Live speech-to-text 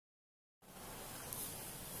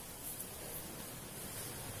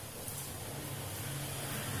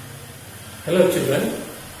Hello children.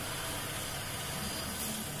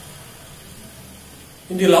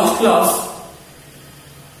 In the last class,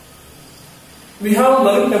 we have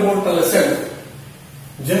learned about the lesson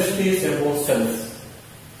justice about self.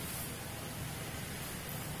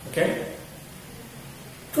 Okay?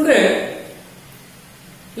 Today,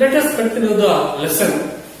 let us continue the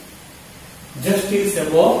lesson justice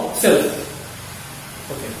about self.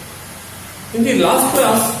 Okay. In the last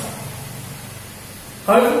class,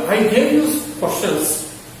 I gave you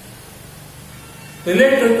questions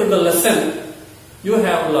related to the lesson you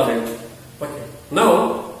have learned. Okay.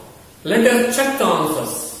 Now, let us check the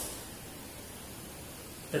answers.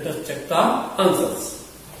 Let us check the answers.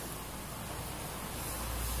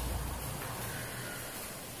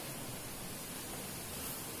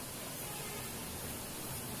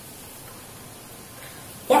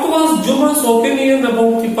 What was Juman's opinion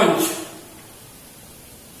about the punch?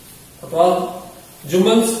 What was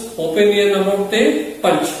Juman's opinion about the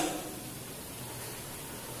punch?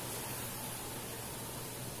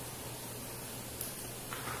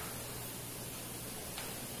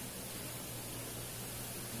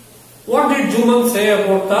 What did Juman say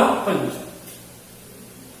about the punch?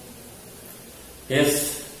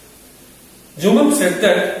 Yes, Juman said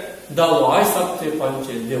that the voice of the punch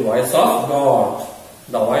is the voice of God.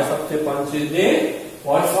 The voice of the punch is the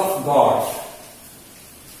voice of God.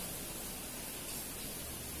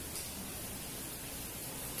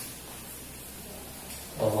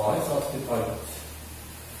 The voice of the punch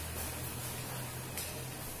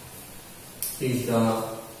is the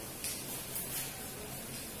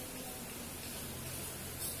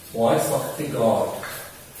voice of the God.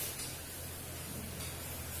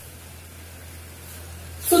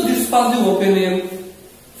 So this was the opinion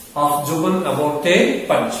of Juman about the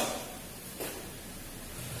punch.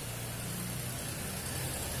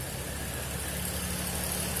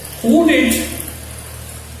 Who did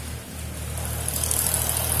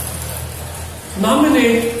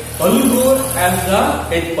nominate Aggunda as the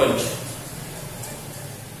head punch?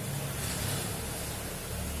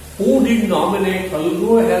 Who did nominate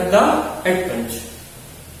Aggunda as the head punch?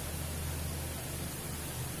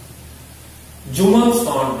 Juman's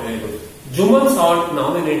aunt. Very good. Juman's aunt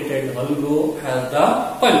nominated Aggunda as the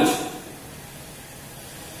punch.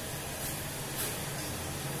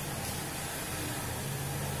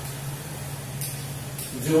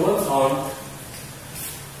 Juman's aunt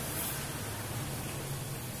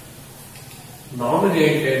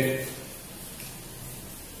nominated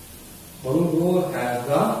Aggunda as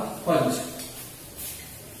the punch.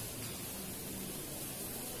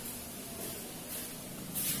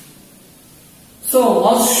 So,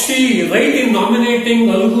 was she right in nominating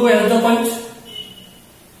Aggunda as the punch?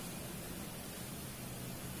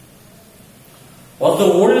 Was the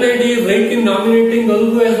old lady right in nominating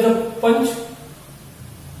Aggunda as the punch?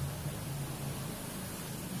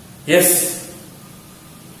 Yes.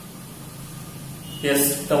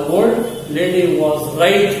 Yes, the old lady was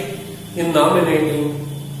right in nominating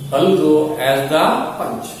Aggunda as the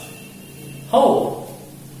punch. How?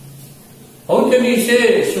 How can we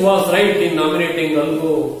say she was right in nominating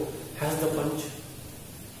Aggunda as the punch?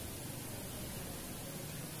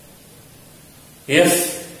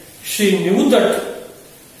 Yes, she knew that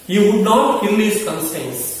he would not kill his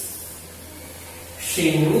conscience.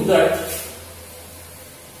 She knew that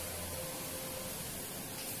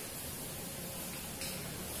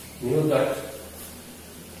he would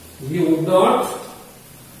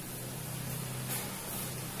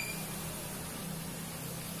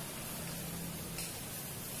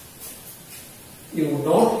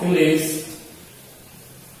not kill his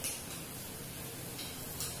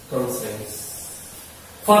conscience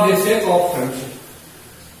for the sake of friendship.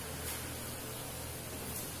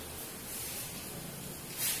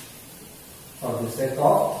 For the sake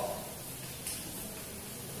of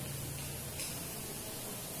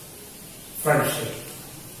friendship.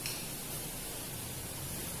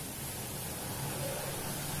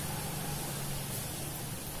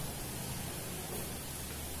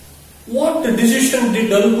 What decision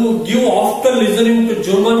did Aggunda give after listening to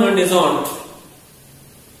Juman and his aunt?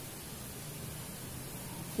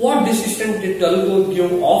 What decision did Aggunda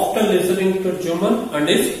give after listening to Juman and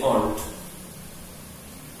his aunt?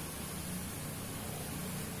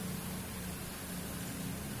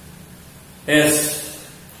 Yes,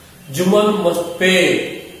 Juman must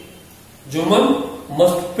pay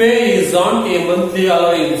his aunt a monthly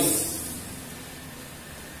allowance.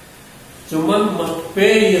 Juman must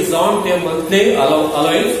pay his aunt a monthly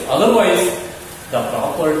allowance, otherwise the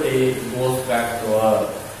property goes back to her.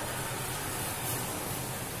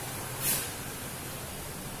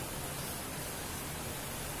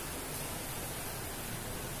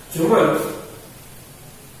 Juman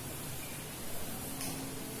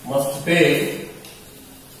must pay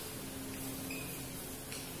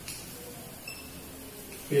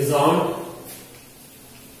his aunt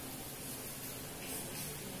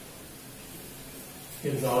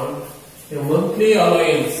a monthly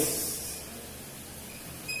allowance.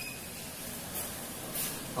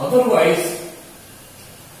 Otherwise,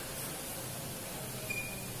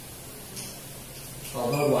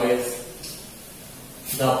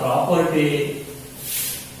 the property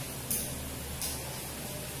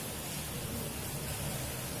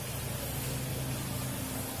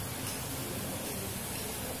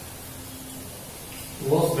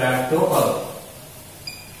goes back to her.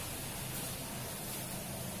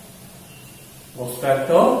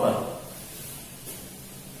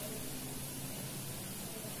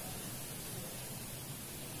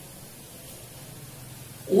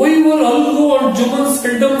 Why were Algu and Juman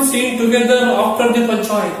seldom seen together after the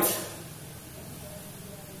panchayat?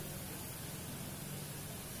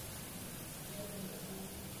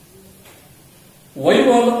 Why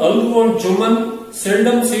were Algu and Juman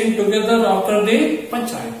seldom seen together after the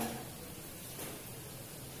panchayat?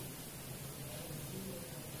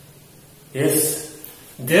 Yes,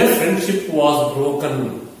 their friendship was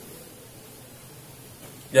broken.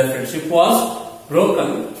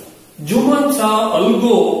 Juman saw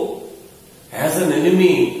Algu as an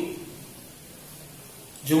enemy.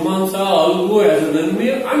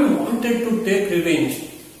 And wanted to take revenge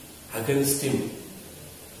against him.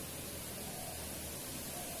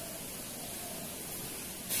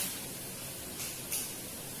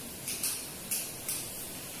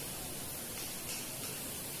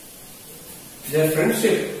 Their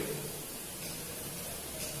friendship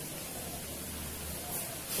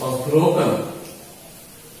was broken.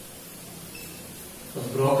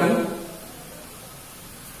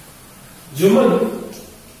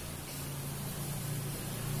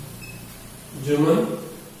 Juman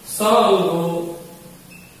saw Algu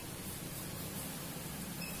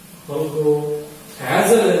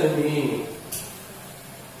as an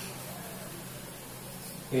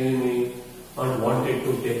enemy and wanted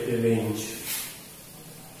to take revenge.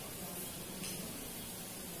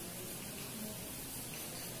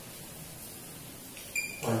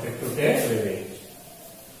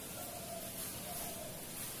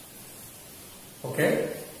 Okay.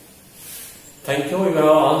 Thank you. You have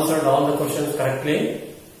answered all the questions correctly.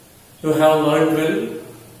 You have learned well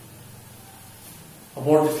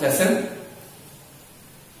about this lesson.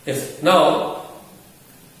 Yes. Now,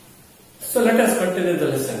 so let us continue the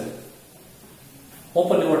lesson.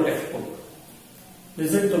 Open your textbook.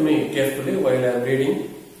 Listen to me carefully while I am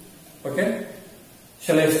reading. Okay.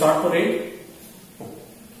 Shall I start to read?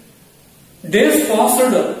 Days passed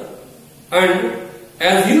and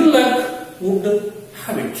as ill luck would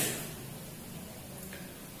have it,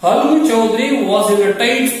 Algu Chaudhary was in a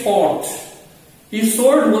tight spot. He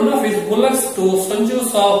sold one of his bullocks to Sanju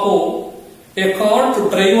Sahu, a cart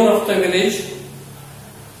driver of the village.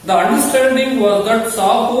 The understanding was that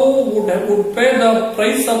Sahu would pay the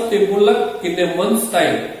price of the bullock in a month's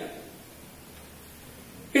time.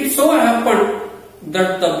 It so happened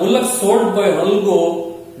that the bullock sold by Algu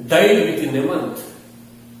died within a month.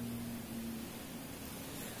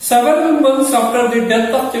 Several months after the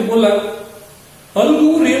death of the bullock,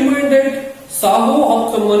 Algu reminded Sahu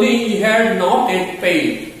of the money he had not yet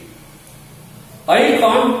paid. I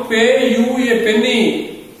can't pay you a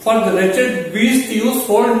penny for the wretched beast you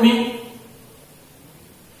sold me.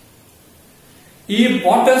 He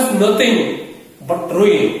bought us nothing but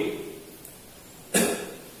ruin.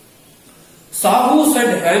 Sahu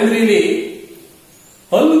said angrily.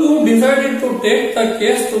 Algu decided to take the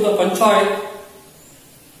case to the panchayat.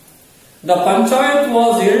 The panchayat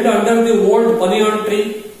was held under the old banyan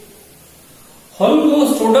tree.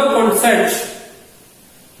 Algu stood up and said,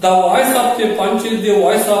 "The voice of the panch is the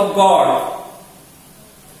voice of God.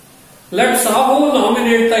 Let Sahu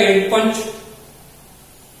nominate the head panch.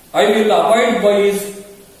 I will abide by his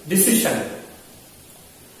decision."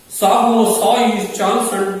 Sahu saw his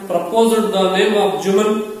chance and proposed the name of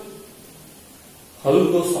Juman.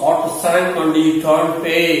 Algu's heart sank and he turned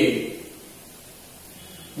pale.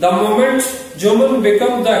 The moment Juman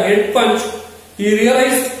became the head punch, he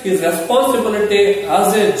realized his responsibility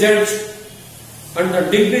as a judge and the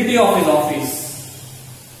dignity of his office.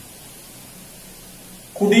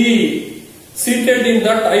 Could he, seated in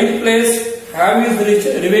that high place, have his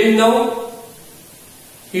revenge now?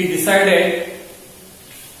 He decided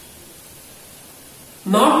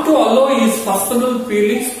not to allow his personal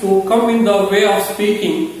feelings to come in the way of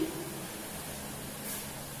speaking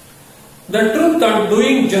the truth and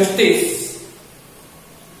doing justice.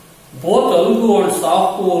 Both Algu and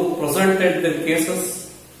Sahu presented their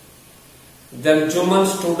cases. Then Juman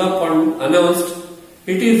stood up and announced,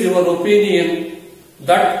 "It is your opinion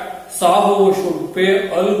that Sahu should pay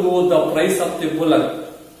Algu the price of the bullock.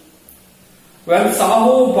 When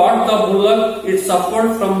Sahu bought the bullock, it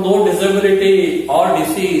suffered from no disability or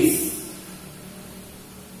disease.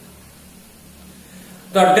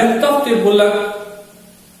 The death of the bullock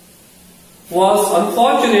was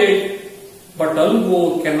unfortunate, but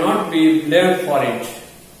Algu cannot be blamed for it."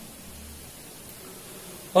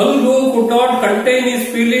 Algu could not contain his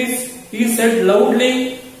feelings. He said loudly,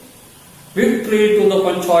 "Victory to the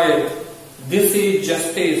Panchayat. This is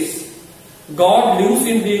justice. God lives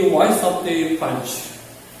in the voice of the punch."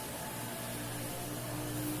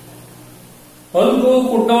 Algu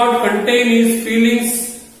could not contain his feelings.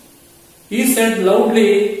 He said loudly,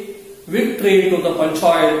 "Victory to the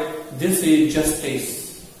Panchayat. This is justice.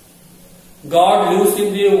 God lives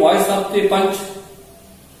in the voice of the punch."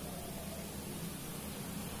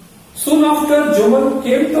 Soon after, Juman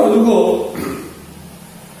came to Algu,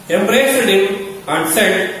 embraced him and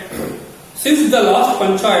said, "Since the last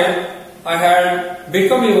Panchayat, I had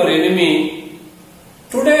become your enemy.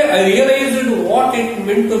 Today I realized what it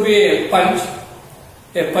meant to be a punch.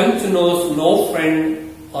 A punch knows no friend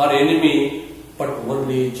or enemy, but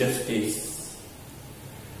only justice.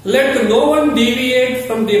 Let no one deviate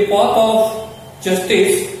from the path of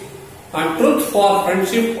justice and truth for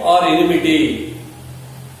friendship or enmity."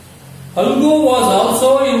 Algu was also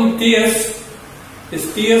in tears. His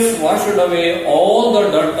tears washed away all the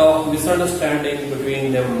dirt of misunderstanding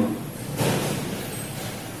between them.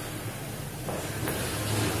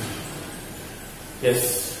 Yes,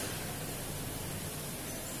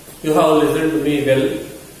 you have listened to me well.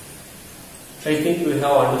 I think we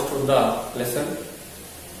have understood the lesson.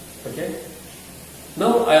 Okay.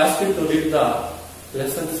 Now I ask you to read the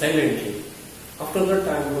lesson silently. After that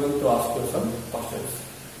I am going to ask you some questions.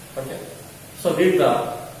 Okay. So read the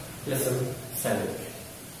lesson silently.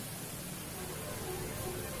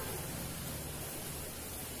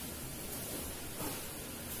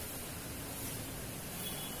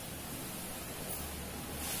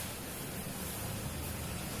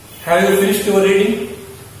 Have you finished your reading?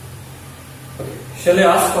 Okay. Shall I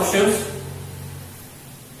ask questions?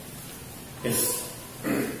 Yes.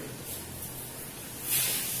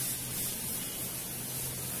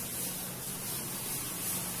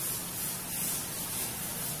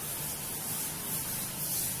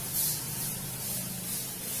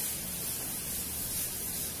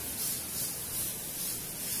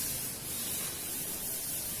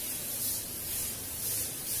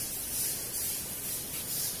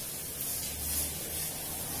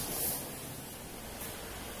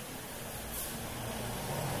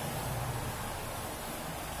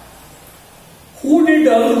 Who did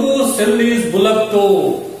Algu sell his bullock to?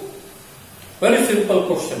 Very simple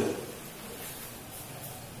question.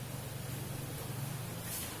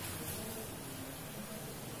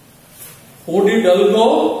 Who did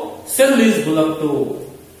Algu sell his bullock to?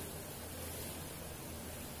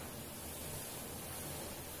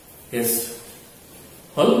 Yes.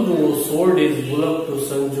 Algu sold his bullock to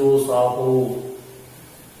Sanju Sahu.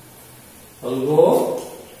 Algu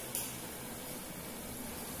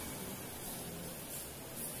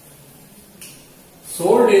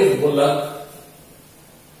sold his bullock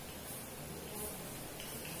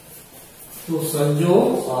to Sanju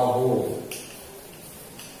Sahu.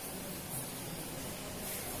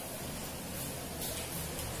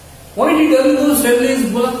 Why did Algu sell his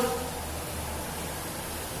bullock?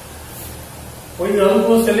 Why did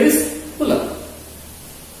Algu sell his bullock?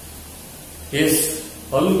 Yes,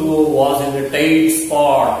 Algu was in a tight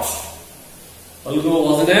spot. Algu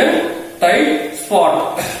was in a tight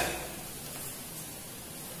spot.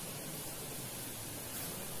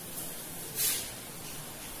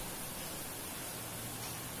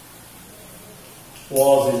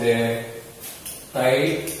 Was in a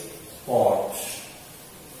tight spot.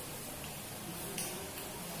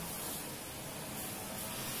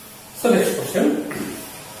 So next question.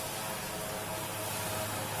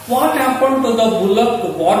 What happened to the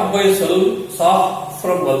bullock bought by Sahu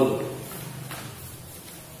from Algu?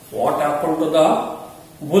 What happened to the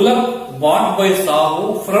bullock bought by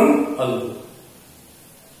Sahu from Algu?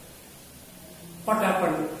 What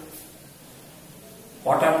happened?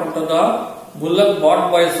 What happened to the bullock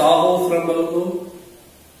bought by Sahu from Algu?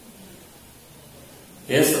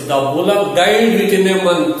 Yes, the bullock died within a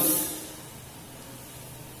month.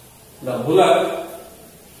 The bullock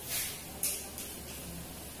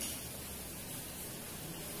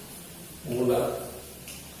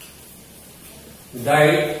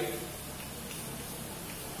died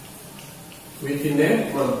within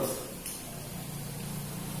a month.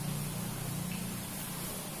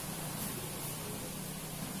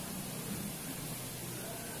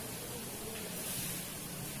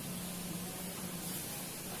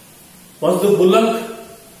 Was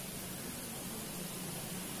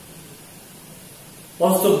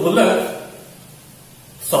the bullock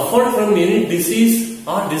suffered from any disease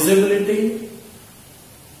or disability?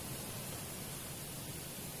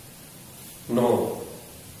 No.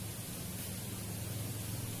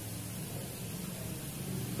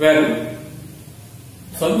 When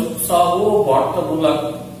Sanju Sahu bought the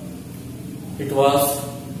bullock, it was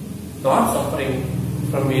not suffering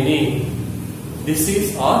from any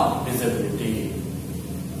disease or disability.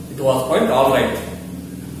 It was quite alright.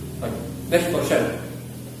 Next question.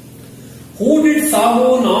 Who did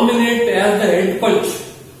Sahu nominate as the head punch?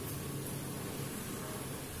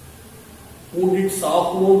 Who did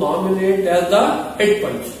Sahu nominate as the head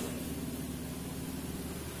punch?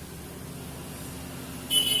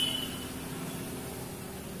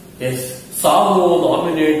 Yes, Sahu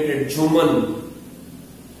nominated Juman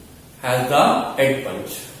as the head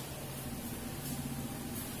punch.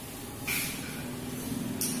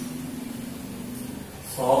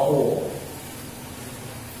 Sahu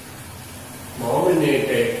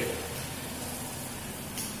nominated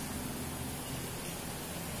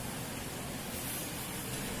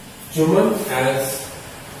Juman as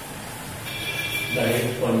the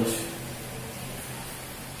head punch.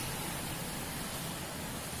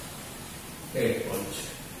 Head punch.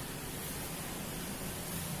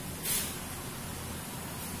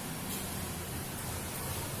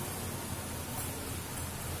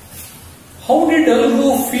 How did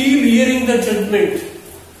Algu feel hearing the judgment?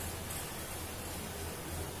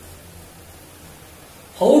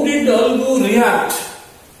 How did Algu react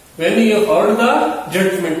when he heard the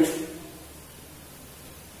judgment?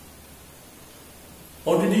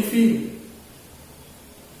 How did he feel?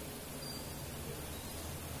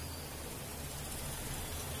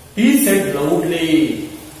 He said loudly.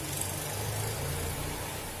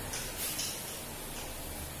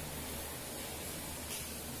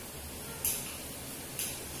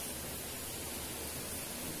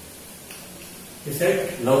 He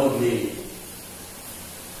said loudly.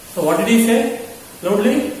 So what did he say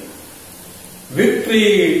loudly?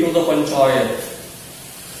 Victory to the Panchayat.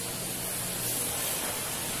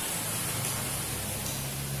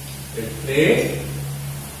 Victory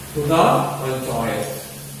to the Panchayat.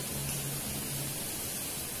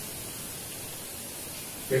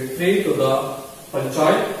 Victory to the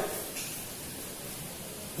Panchayat.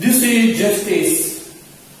 This is justice.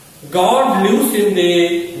 God lives in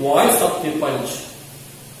the voice of the punch.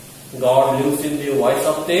 God lives in the voice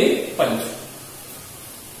of the punch.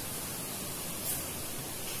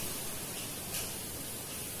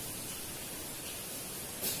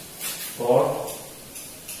 God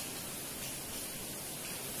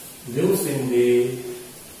lives in the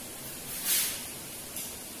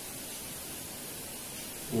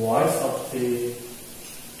voice of the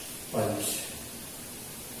punch.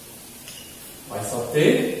 Voice of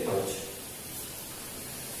the punch.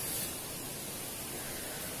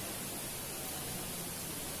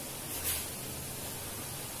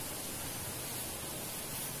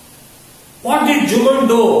 What did Juman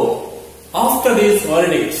do after his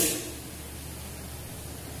verdict?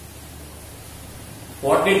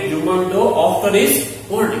 What did Juman do after his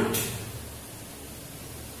verdict?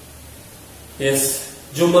 Yes,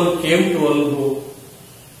 Juman came to Algu,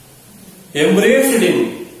 embraced him.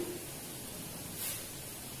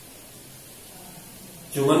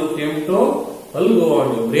 Juman came to Algu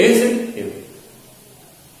and embraced him.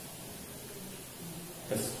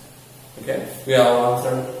 Yes. Okay, we have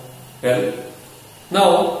answered well.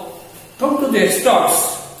 Now, come to the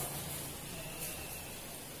extracts.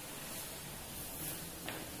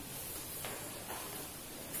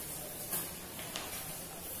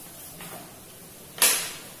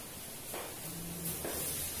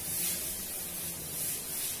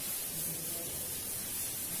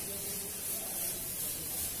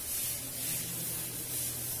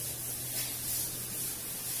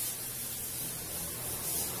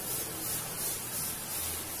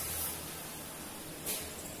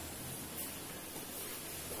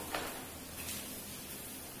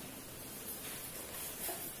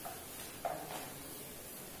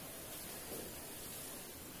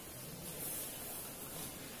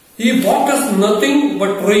 He brought us nothing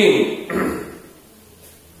but rain.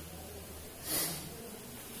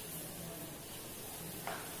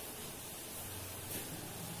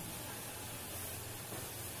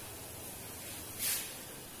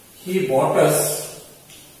 He brought us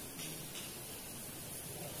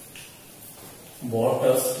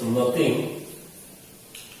nothing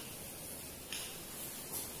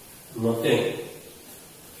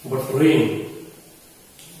but rain.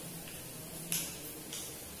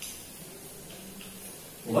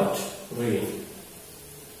 What? Rain.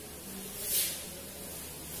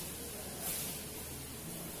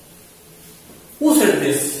 Who said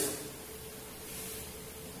this?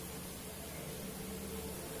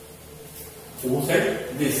 Who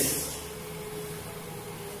said this?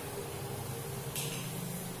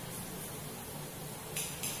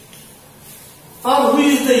 Or who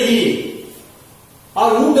is the he? Or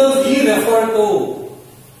who does he refer to?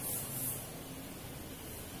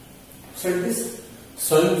 Said this?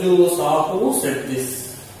 Sanju Sahu said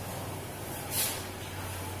this.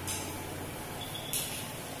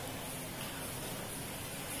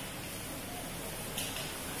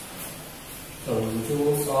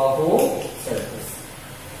 Sanju Sahu said this.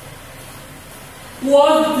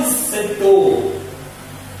 Was this said to?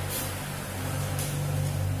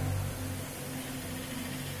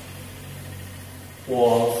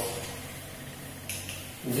 Was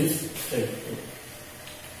this said to?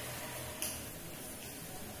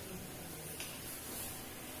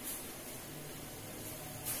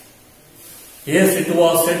 Yes, it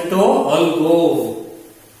was said to I'll go.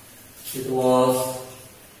 It was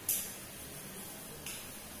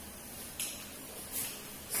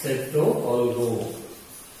said to I'll go.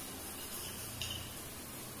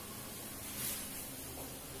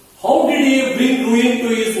 How did he bring ruin to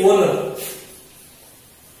his owner?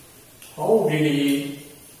 How did he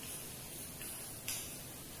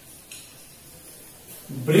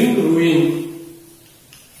bring ruin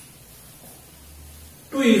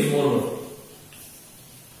to his owner?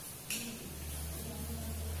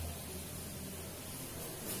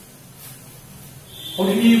 How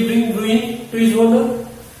did he bring ruin to his owner?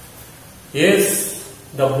 Yes,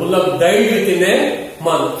 the bullock died within a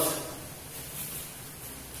month.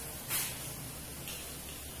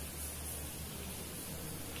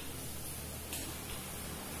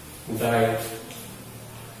 Died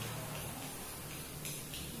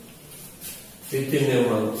within a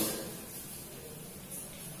month.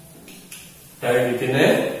 Died within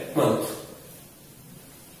a month.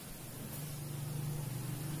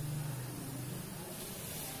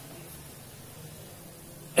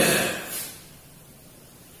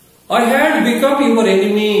 I had become your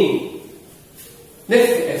enemy.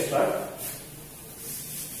 Next extract.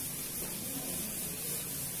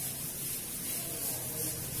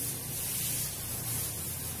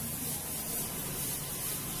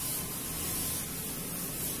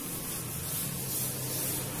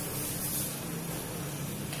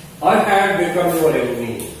 I had become your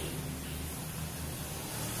enemy.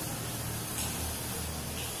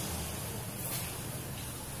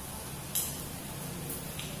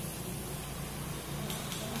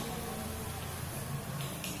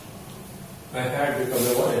 I had become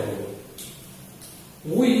your enemy.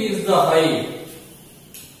 Who is the I?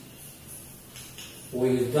 Who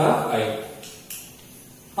is the I?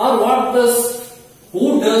 Or what does,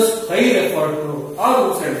 who does I refer to?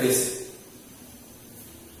 Or who said this?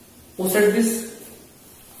 Who said this?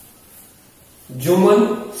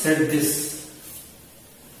 Juman said this.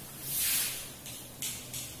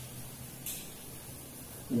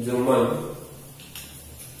 Juman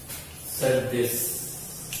said this.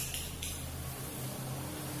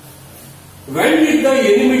 When did the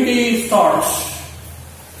enmity start?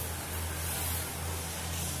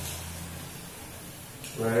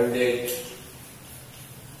 When did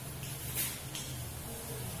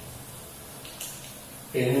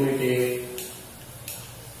enmity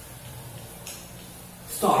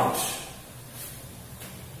start?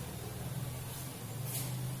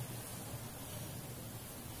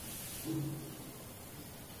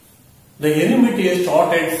 The enmity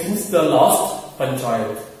started since the last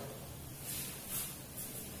panchayat.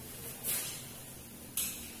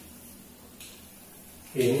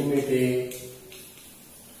 Enmity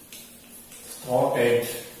started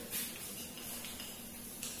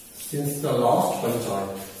since the last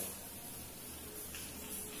panchayat.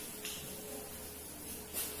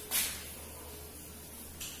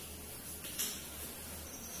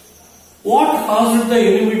 What caused the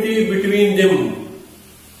enmity between them?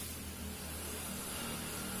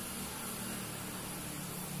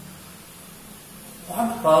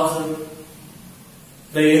 What caused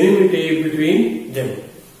the enmity between them?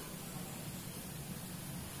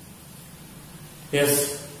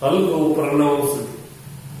 Yes, Algu pronounced.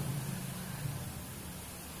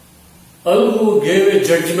 Algu gave a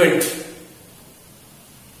judgment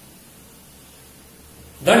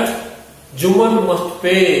that Juman must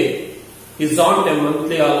pay his aunt a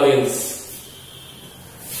monthly allowance.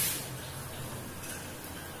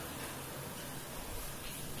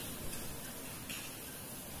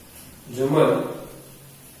 Juman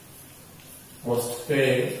must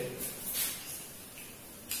pay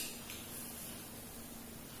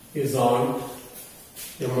his aunt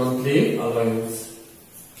a monthly allowance.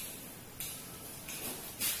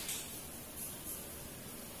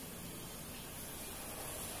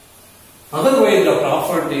 Otherwise, the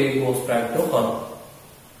property goes back to her.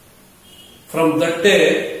 From that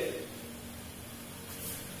day,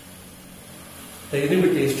 the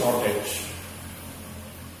enmity started.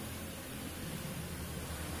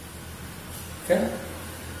 Okay?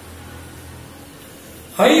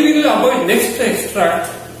 I will avoid next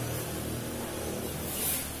extract.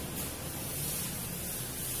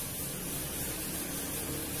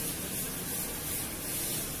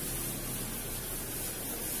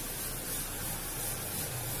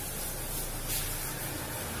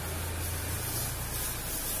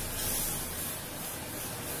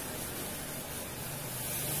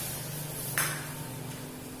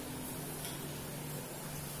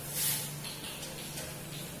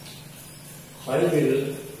 I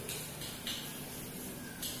will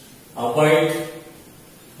abide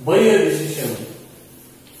by a decision.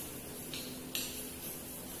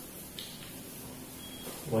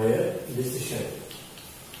 By a decision.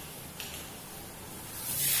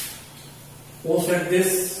 Who said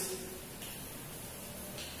this?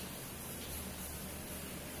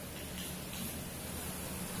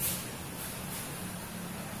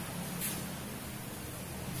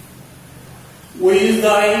 Who is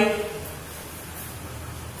thy?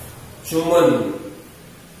 Juman.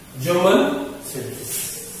 Juman said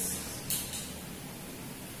this.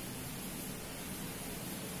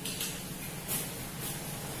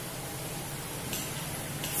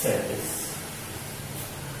 Said this.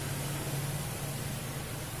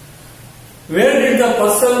 Where did the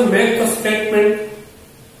person make the statement?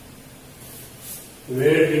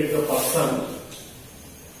 Where did the person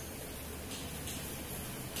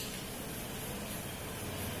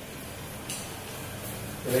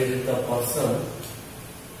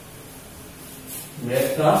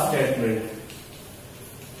make the statement?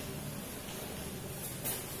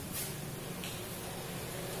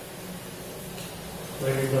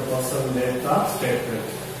 Where did the person make the statement?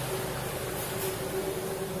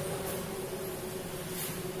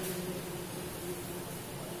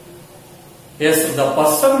 Yes, the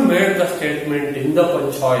person made the statement in the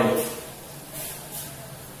panchayat.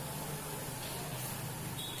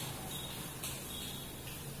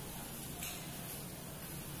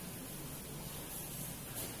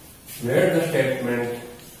 Made the statement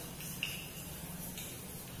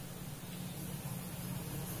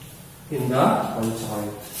in the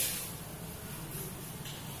panchayat.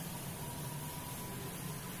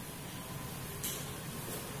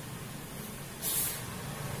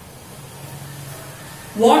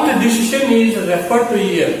 What decision is referred to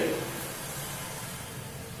here?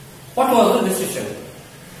 What was the decision?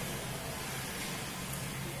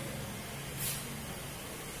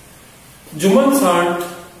 Juman's aunt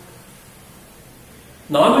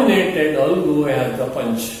nominated Algu as the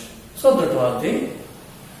punch. So that was the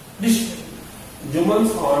decision.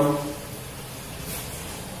 Juman's aunt,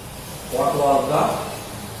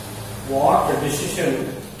 what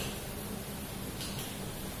decision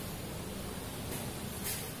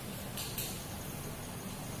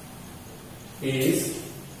is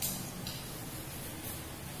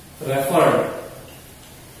referred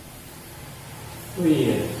to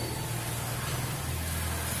here?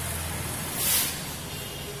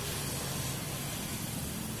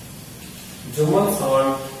 Juman's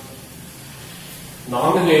aunt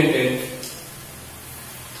nominated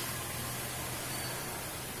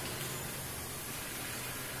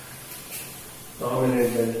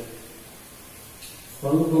Algu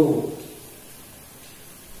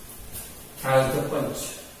as the punch.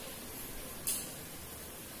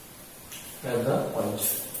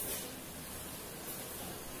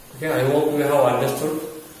 Okay, I hope you have understood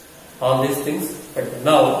all these things. But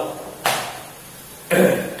now,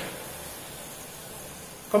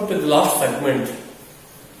 come to the last segment.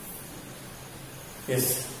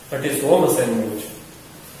 Yes, that is home assignment.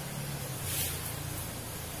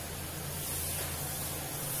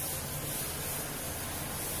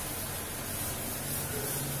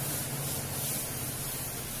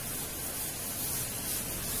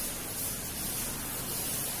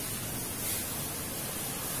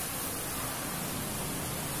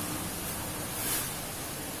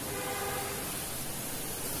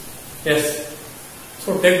 Yes.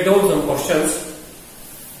 So take down some questions.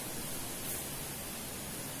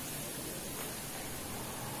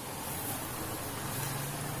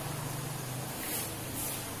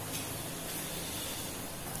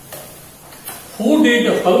 Who did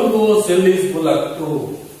Halgo sell his bullock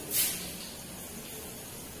to?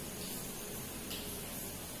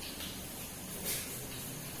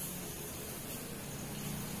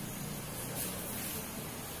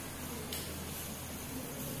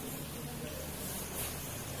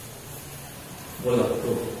 Bullock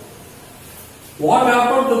to. What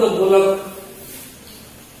happened to the bullock?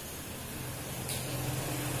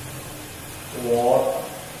 What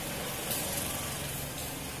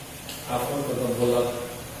happened to the bullock?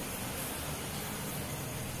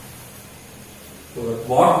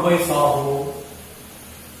 Bought by Sahu.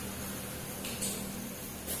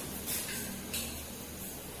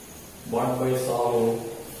 Bought by Sahu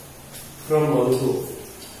from Algu.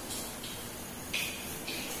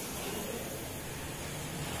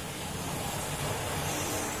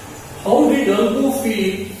 How did Algu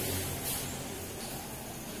feel?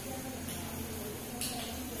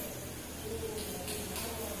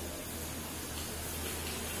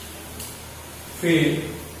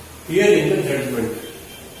 Hearing the judgment.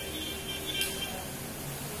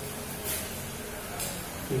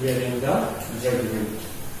 Hearing the judgment.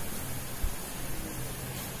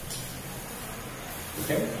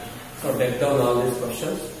 Okay. So take down all these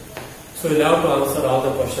questions. So you'll have to answer all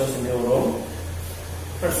the questions in your own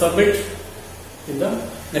and submit in the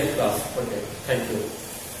next class. Okay. Thank you.